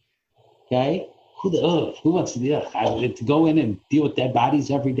coroner. Okay, who wants to go in and deal with dead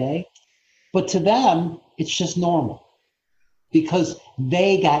bodies every day? But to them, it's just normal because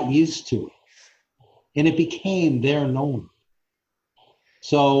they got used to it, and it became their norm.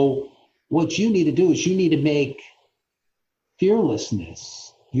 So what you need to do is you need to make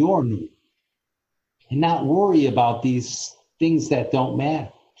fearlessness your norm and not worry about these things that don't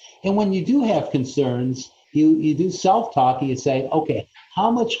matter. And when you do have concerns, you do self-talk and you say, okay, how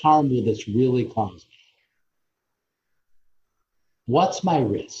much harm will this really cause me? What's my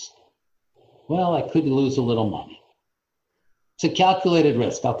risk? Well, I could lose a little money. It's a calculated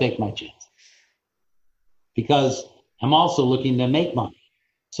risk. I'll take my chance. Because I'm also looking to make money.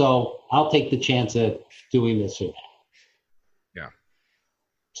 So I'll take the chance of doing this or that. Yeah.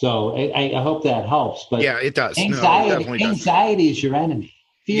 So I hope that helps. But yeah, it does. Anxiety is your enemy.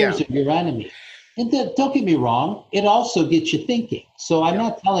 Fears are your enemy. And don't get me wrong, it also gets you thinking. So I'm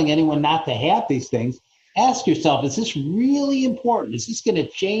not telling anyone not to have these things. Ask yourself, is this really important? Is this going to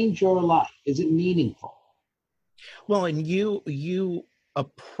change your life? Is it meaningful? Well, and you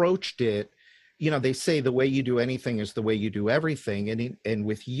approached it, they say the way you do anything is the way you do everything. And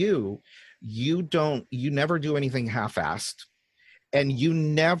with you never do anything half-assed, and you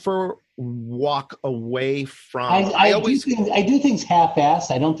never walk away from. I do things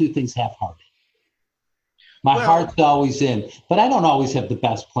half-assed. I don't do things half-hearted. My heart's always in, but I don't always have the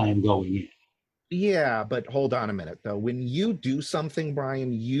best plan going in. Yeah, but hold on a minute though. When you do something,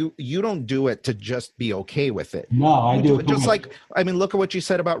 Brian, you don't do it to just be okay with it. No, I do it just like, look at what you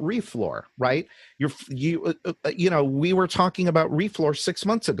said about Refloor, right? We were talking about Refloor 6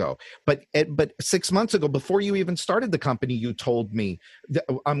 months ago, but 6 months ago, before you even started the company, you told me that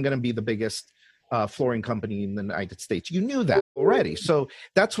I'm going to be the biggest flooring company in the United States. You knew that already. So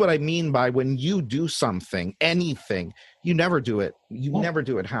that's what I mean by when you do something, anything, You never do it. You never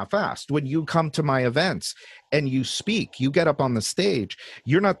do it half-assed. When you come to my events and you speak, you get up on the stage,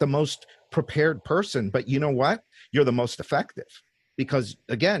 you're not the most prepared person, but you know what? You're the most effective because,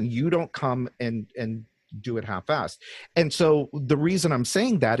 again, you don't come and do it half-assed. And so the reason I'm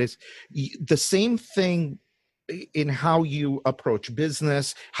saying that is the same thing in how you approach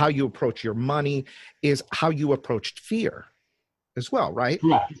business, how you approach your money, is how you approached fear as well, right?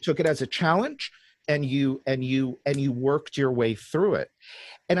 Right. You took it as a challenge and you worked your way through it.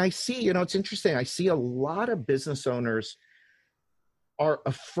 And I see, it's interesting. I see a lot of business owners are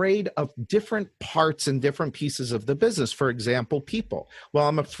afraid of different parts and different pieces of the business. For example, people. Well,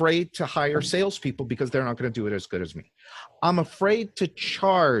 I'm afraid to hire salespeople because they're not going to do it as good as me. I'm afraid to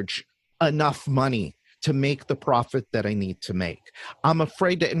charge enough money to make the profit that I need to make. I'm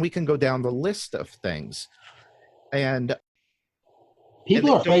afraid to, and we can go down the list of things. And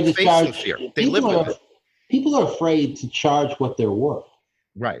people are afraid to charge. They live with it. People are afraid to charge what they're worth.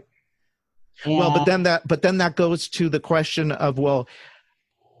 Right. And well, but then that goes to the question of, well,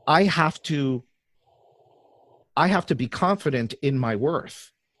 I have to be confident in my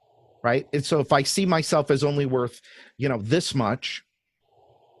worth, right? And so if I see myself as only worth, this much,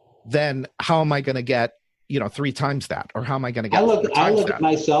 then how am I going to get, 3 times that? Or how am I going to get I look at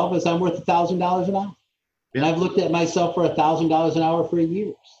myself as I'm worth $1,000 an hour. Yeah. And I've looked at myself for $1,000 an hour for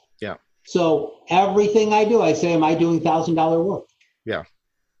years. Yeah. So everything I do, I say, am I doing $1,000 work? Yeah.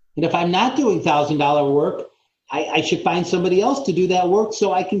 And if I'm not doing $1,000 work, I should find somebody else to do that work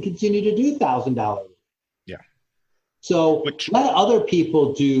so I can continue to do $1,000 work. Yeah. So let other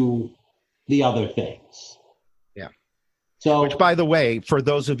people do the other things. Yeah. So, which, by the way, for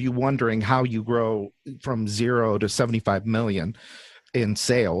those of you wondering how you grow from 0 to 75 million in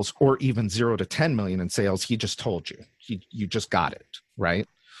sales, or even 0 to 10 million in sales, he just told you. You just got it, right?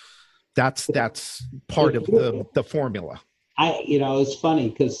 That's part of the formula. It's funny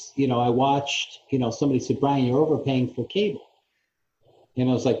because, I watched, somebody said, Brian, you're overpaying for cable. And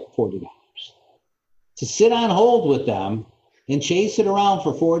it was like $40. To sit on hold with them and chase it around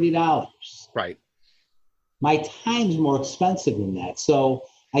for $40. Right. My time's more expensive than that. So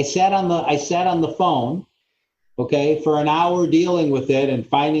I sat on the phone, okay, for an hour dealing with it and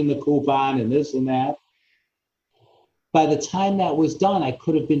finding the coupon and this and that. By the time that was done, I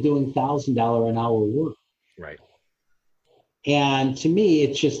could have been doing $1,000 an hour work. Right. And to me,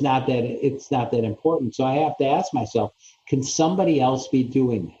 it's just not that important. So I have to ask myself, can somebody else be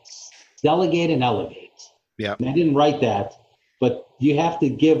doing this? Delegate and elevate. Yeah. And I didn't write that, but you have to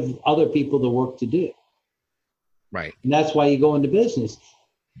give other people the work to do. Right. And that's why you go into business.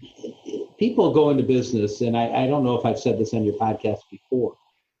 People go into business, and I don't know if I've said this on your podcast before,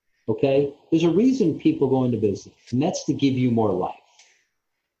 okay? There's a reason people go into business, and that's to give you more life.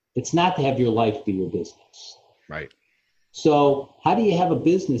 It's not to have your life be your business. Right. So how do you have a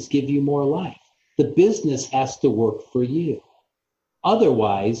business give you more life? The business has to work for you.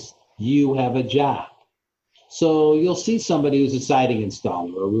 Otherwise, you have a job. So you'll see somebody who's a siding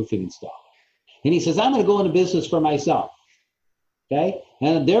installer or a roofing installer. And he says, I'm going to go into business for myself. Okay?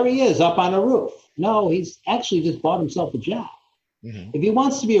 And there he is up on a roof. No, he's actually just bought himself a job. Mm-hmm. If he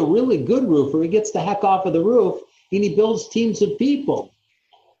wants to be a really good roofer, he gets the heck off of the roof and he builds teams of people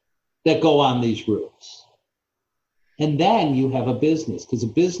that go on these roofs. And then you have a business, because a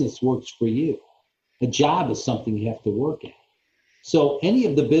business works for you. A job is something you have to work at. So any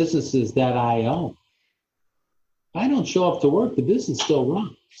of the businesses that I own, if I don't show up to work, the business still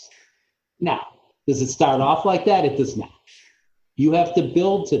runs. Now, does it start off like that? It does not. You have to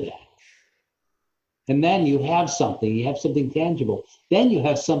build to that. And then you have something tangible. Then you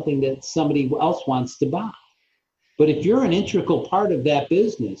have something that somebody else wants to buy. But if you're an integral part of that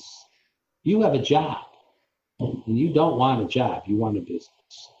business, you have a job. And you don't want a job. You want a business.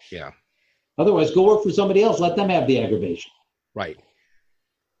 Yeah. Otherwise, go work for somebody else. Let them have the aggravation. Right.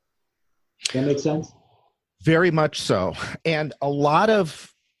 Does that make sense? Very much so. And a lot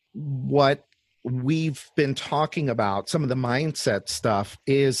of what we've been talking about, some of the mindset stuff,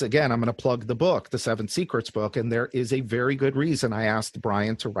 is, again, I'm going to plug the book, the 7 Secrets book. And there is a very good reason I asked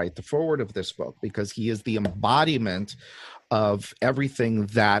Brian to write the foreword of this book, because he is the embodiment of everything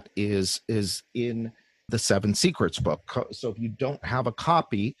that is in the 7 Secrets book. So if you don't have a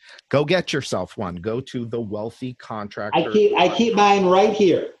copy, go get yourself one. Go to the Wealthy Contractor. I keep mine right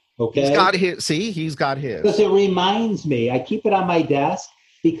here. Okay. He's got his. See, he's got his. Because it reminds me. I keep it on my desk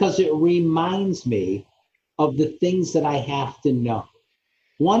because it reminds me of the things that I have to know.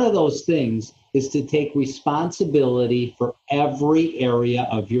 One of those things is to take responsibility for every area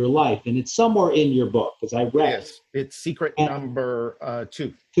of your life, and it's somewhere in your book because I read. Yes, it's secret number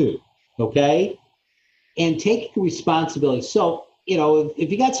 2. 2. Okay. and taking responsibility. So,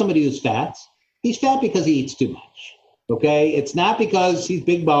 if you got somebody who's fat, he's fat because he eats too much. Okay. It's not because he's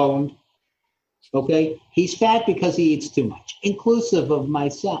big boned. Okay. He's fat because he eats too much, inclusive of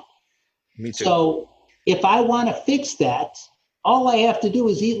myself. Me too. So if I want to fix that, all I have to do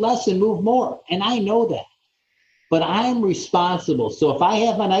is eat less and move more. And I know that. But I'm responsible. So if I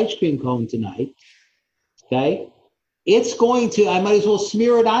have an ice cream cone tonight, okay, I might as well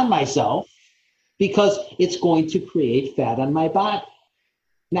smear it on myself because it's going to create fat on my body.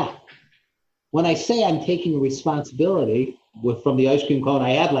 Now, when I say I'm taking responsibility from the ice cream cone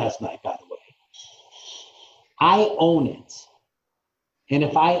I had last night, by the way, I own it. And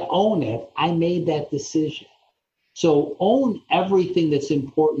if I own it, I made that decision. So own everything that's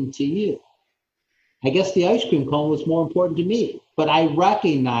important to you. I guess the ice cream cone was more important to me, but I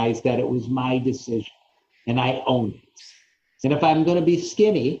recognize that it was my decision and I own it. And if I'm going to be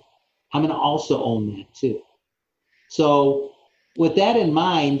skinny, I'm going to also own that too. So with that in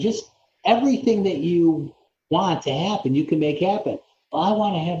mind, just everything that you want to happen, you can make happen. Well, I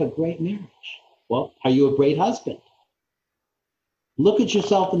want to have a great marriage. Well, are you a great husband? Look at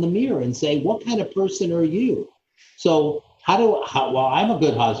yourself in the mirror and say, what kind of person are you? So well, I'm a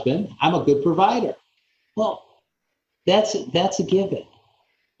good husband. I'm a good provider. Well, that's a given.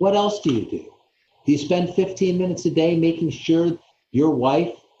 What else do you do? Do you spend 15 minutes a day making sure your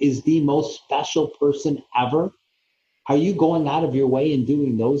wife is the most special person ever? Are you going out of your way and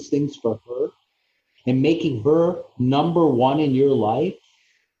doing those things for her and making her number one in your life?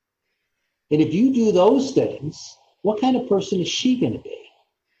 And if you do those things, what kind of person is she going to be?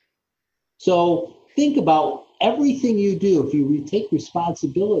 So think about everything you do. If you take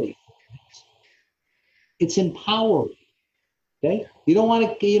responsibility for it, it's empowering. Okay? You don't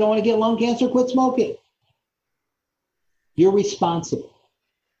want to get lung cancer, quit smoking. You're responsible.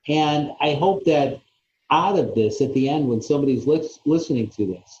 And I hope that out of this, at the end, when somebody's listening to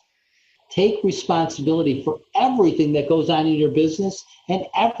this, take responsibility for everything that goes on in your business and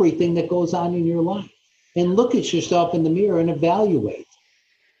everything that goes on in your life. And look at yourself in the mirror and evaluate.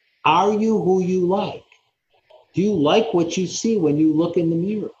 Are you who you like? Do you like what you see when you look in the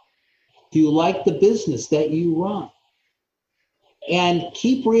mirror? Do you like the business that you run? And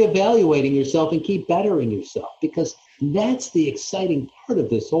keep reevaluating yourself and keep bettering yourself, because that's the exciting part of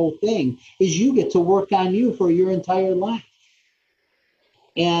this whole thing, is you get to work on you for your entire life.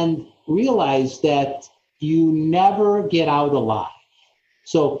 And realize that you never get out alive.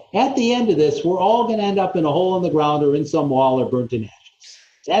 So at the end of this, we're all going to end up in a hole in the ground or in some wall or burnt in ashes.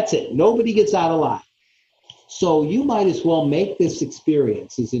 That's it. Nobody gets out alive. So you might as well make this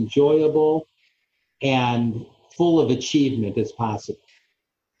experience as enjoyable and full of achievement as possible.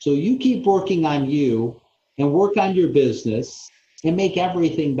 So you keep working on you and work on your business and make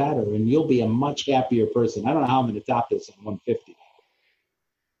everything better, and you'll be a much happier person. I don't know how I'm going to top this at 150.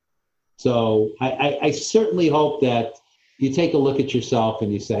 So I certainly hope that you take a look at yourself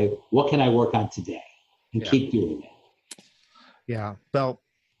and you say, what can I work on today? And keep doing it. Yeah. Well,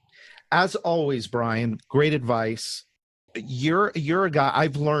 as always, Brian, great advice. You're a guy,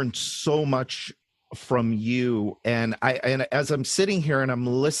 I've learned so much from you. And as I'm sitting here and I'm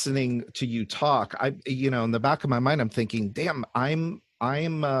listening to you talk, in the back of my mind, I'm thinking, damn,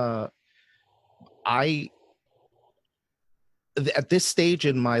 at this stage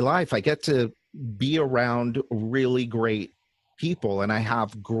in my life, I get to be around really great people, and I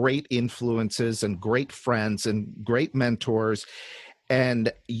have great influences and great friends and great mentors.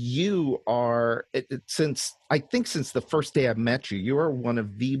 And you are, since the first day I've met you, you are one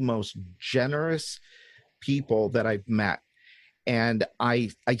of the most generous people that I've met. And I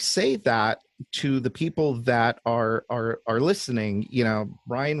say that to the people that are listening.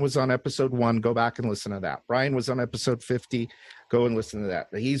 Brian was on episode 1, go back and listen to that. Brian was on episode 50, go and listen to that.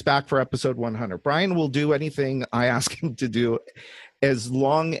 He's back for episode 100. Brian will do anything I ask him to do, as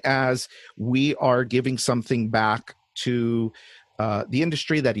long as we are giving something back to the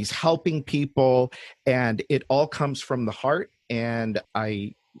industry, that he's helping people, and it all comes from the heart. And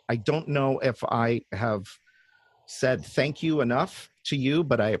I don't know if I have said thank you enough to you,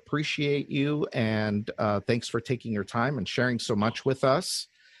 but I appreciate you, and thanks for taking your time and sharing so much with us.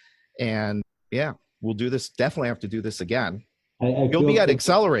 And yeah, we'll do this. Definitely have to do this again. You'll be at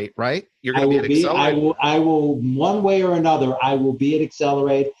Accelerate, right? You're going to be at Accelerate. I will, one way or another, I will be at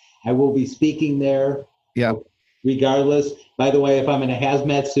Accelerate. I will be speaking there. Yeah. Regardless. By the way, if I'm in a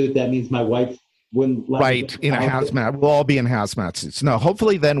hazmat suit, that means my wife wouldn't let me in a hazmat. We'll all be in hazmat suits. No,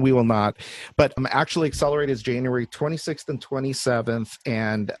 hopefully then we will not. But actually, Accelerate is January 26th and 27th.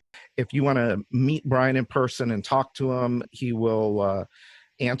 And if you want to meet Brian in person and talk to him, he will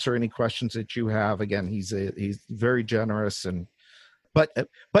answer any questions that you have. Again, he's very generous, but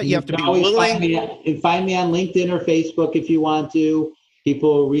you have to be always willing. find me on LinkedIn or Facebook if you want to.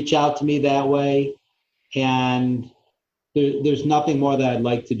 People reach out to me that way, and there's nothing more that I'd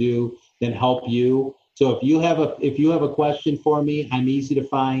like to do than help you. So if you have a question for me, I'm easy to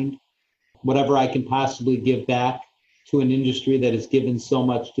find. Whatever I can possibly give back to an industry that has given so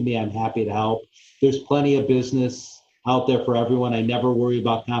much to me, I'm happy to help. There's plenty of business out there for everyone. I never worry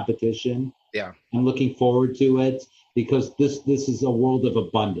about competition. Yeah. I'm looking forward to it because this is a world of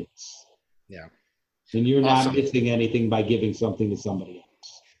abundance. Yeah. And you're not missing anything by giving something to somebody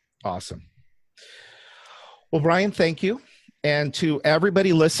else. Awesome. Well, Brian, thank you. And to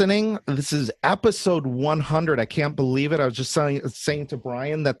everybody listening, this is episode 100. I can't believe it. I was just saying to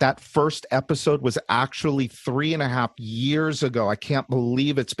Brian that first episode was actually 3.5 years ago. I can't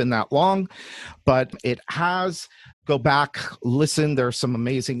believe it's been that long, but it has. Go back, listen. There are some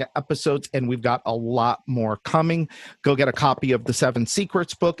amazing episodes, and we've got a lot more coming. Go get a copy of the 7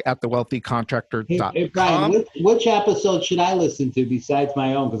 Secrets book at thewealthycontractor.com. Hey, Brian, which episode should I listen to besides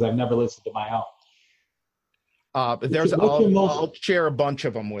my own? Because I've never listened to my own. I'll share a bunch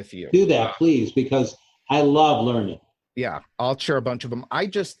of them with you. Do that, please, because I love learning. Yeah, I'll share a bunch of them.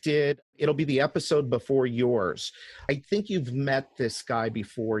 It'll be the episode before yours. I think you've met this guy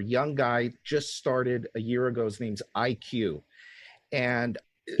before. Young guy, just started a year ago. His name's IQ. And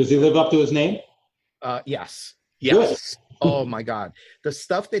does he live up to his name? Yes. Yes. Oh my God. The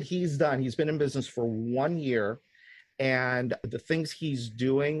stuff that he's done, he's been in business for 1 year. And the things he's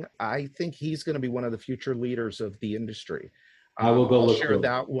doing, I think he's going to be one of the future leaders of the industry. I will go I'll share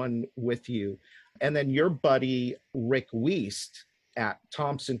that one with you. And then your buddy, Rick Wiest at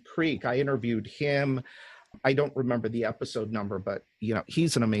Thompson Creek, I interviewed him. I don't remember the episode number, but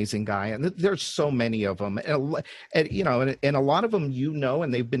he's an amazing guy. And there's so many of them. And a lot of them,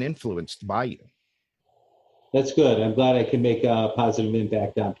 and they've been influenced by you. That's good. I'm glad I can make a positive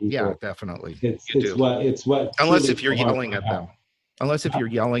impact on people. Yeah, definitely. It's what. Unless if you're yelling at them. Unless if you're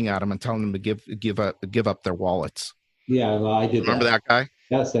yelling at them and telling them to give up their wallets. Yeah, well, I did. Remember that guy?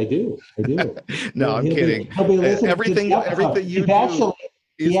 Yes, I do. No, I'm kidding. Everything you do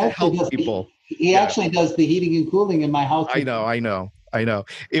is to help people. He actually does the heating and cooling in my house. I know.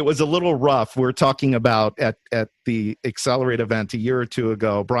 It was a little rough. We're talking about at the Accelerate event a year or two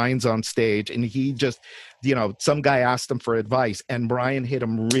ago. Brian's on stage, and he just, some guy asked him for advice, and Brian hit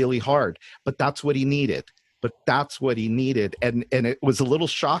him really hard. But that's what he needed. And it was a little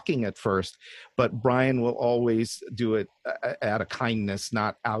shocking at first, but Brian will always do it out of kindness,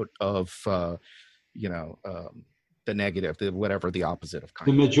 not out of, the negative, whatever the opposite of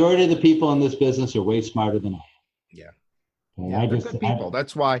kindness. The majority of the people in this business are way smarter than I am. Yeah. Yeah, they're good people.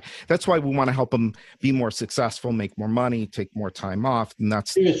 That's why we want to help them be more successful, make more money, take more time off. And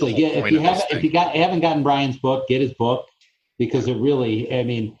that's seriously, if you haven't gotten Brian's book, get his book, because it really,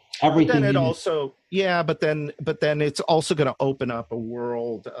 everything. But then it's also going to open up a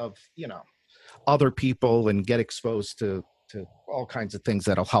world of, other people and get exposed to all kinds of things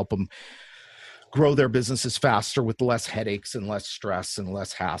that'll help them grow their businesses faster with less headaches and less stress and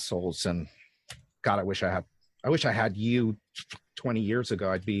less hassles. And God, I wish I had you 20 years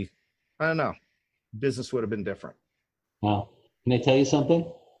ago. I don't know, business would have been different. Well, can I tell you something?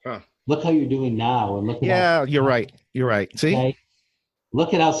 Huh. Look how you're doing now, and look at you're right. See? Okay?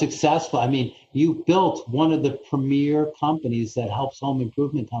 Look at how successful. You built one of the premier companies that helps home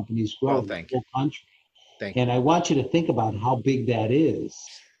improvement companies grow in the whole country. Thank you. And I want you to think about how big that is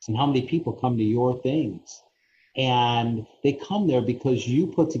and how many people come to your things. And they come there because you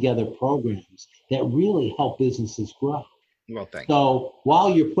put together programs that really help businesses grow. Well, thank you. So while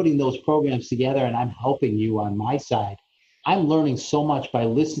you're putting those programs together and I'm helping you on my side, I'm learning so much by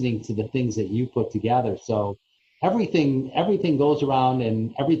listening to the things that you put together. So everything goes around,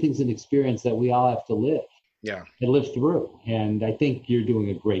 and everything's an experience that we all have to live. Yeah. And live through. And I think you're doing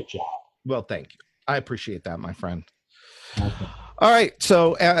a great job. Well, thank you. I appreciate that, my friend. Okay. All right.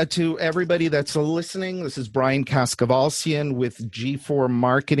 So to everybody that's listening, this is Brian Kaskavalsian with G4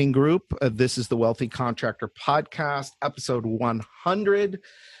 Marketing Group. This is the Wealthy Contractor Podcast, episode 100.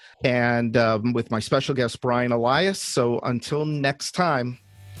 And with my special guest, Brian Elias. So until next time.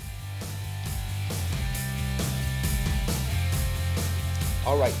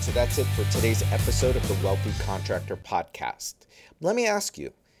 All right, so that's it for today's episode of the Wealthy Contractor Podcast. Let me ask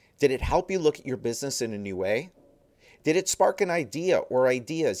you, did it help you look at your business in a new way? Did it spark an idea or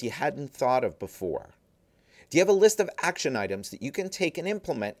ideas you hadn't thought of before? Do you have a list of action items that you can take and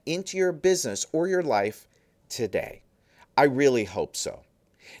implement into your business or your life today? I really hope so.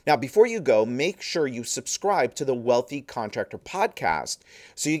 Now, before you go, make sure you subscribe to the Wealthy Contractor Podcast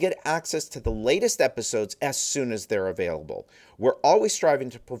so you get access to the latest episodes as soon as they're available. We're always striving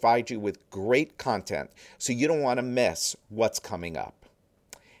to provide you with great content, so you don't want to miss what's coming up.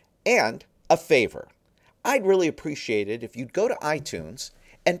 And a favor, I'd really appreciate it if you'd go to iTunes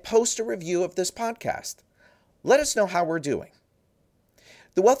and post a review of this podcast. Let us know how we're doing.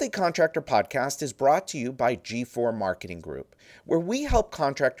 The Wealthy Contractor Podcast is brought to you by G4 Marketing Group, where we help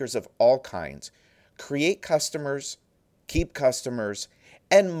contractors of all kinds create customers, keep customers,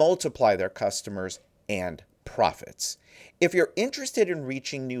 and multiply their customers and profits. If you're interested in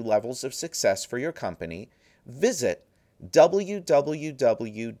reaching new levels of success for your company, visit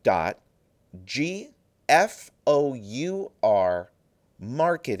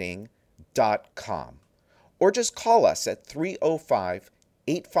www.gfourmarketing.com or just call us at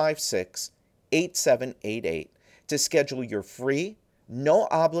 305-856-8788 to schedule your free, no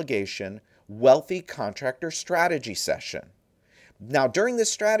obligation, Wealthy Contractor Strategy Session. Now, during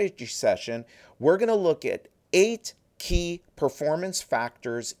this strategy session, we're going to look at 8 key performance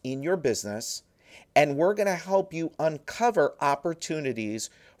factors in your business, and we're going to help you uncover opportunities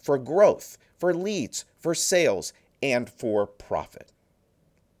for growth, for leads, for sales, and for profit.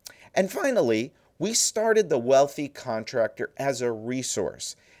 And finally, we started the Wealthy Contractor as a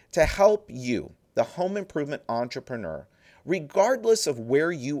resource to help you, the home improvement entrepreneur, regardless of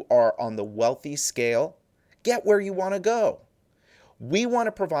where you are on the wealthy scale, get where you want to go. We want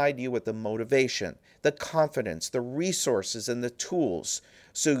to provide you with the motivation, the confidence, the resources, and the tools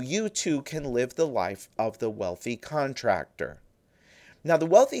so you too can live the life of the wealthy contractor. Now, the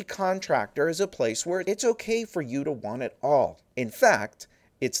wealthy contractor is a place where it's okay for you to want it all. In fact,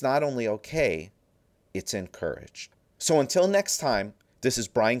 it's not only okay, it's encouraged. So until next time, this is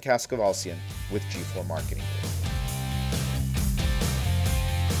Brian Kaskavalcian with G4 Marketing Group.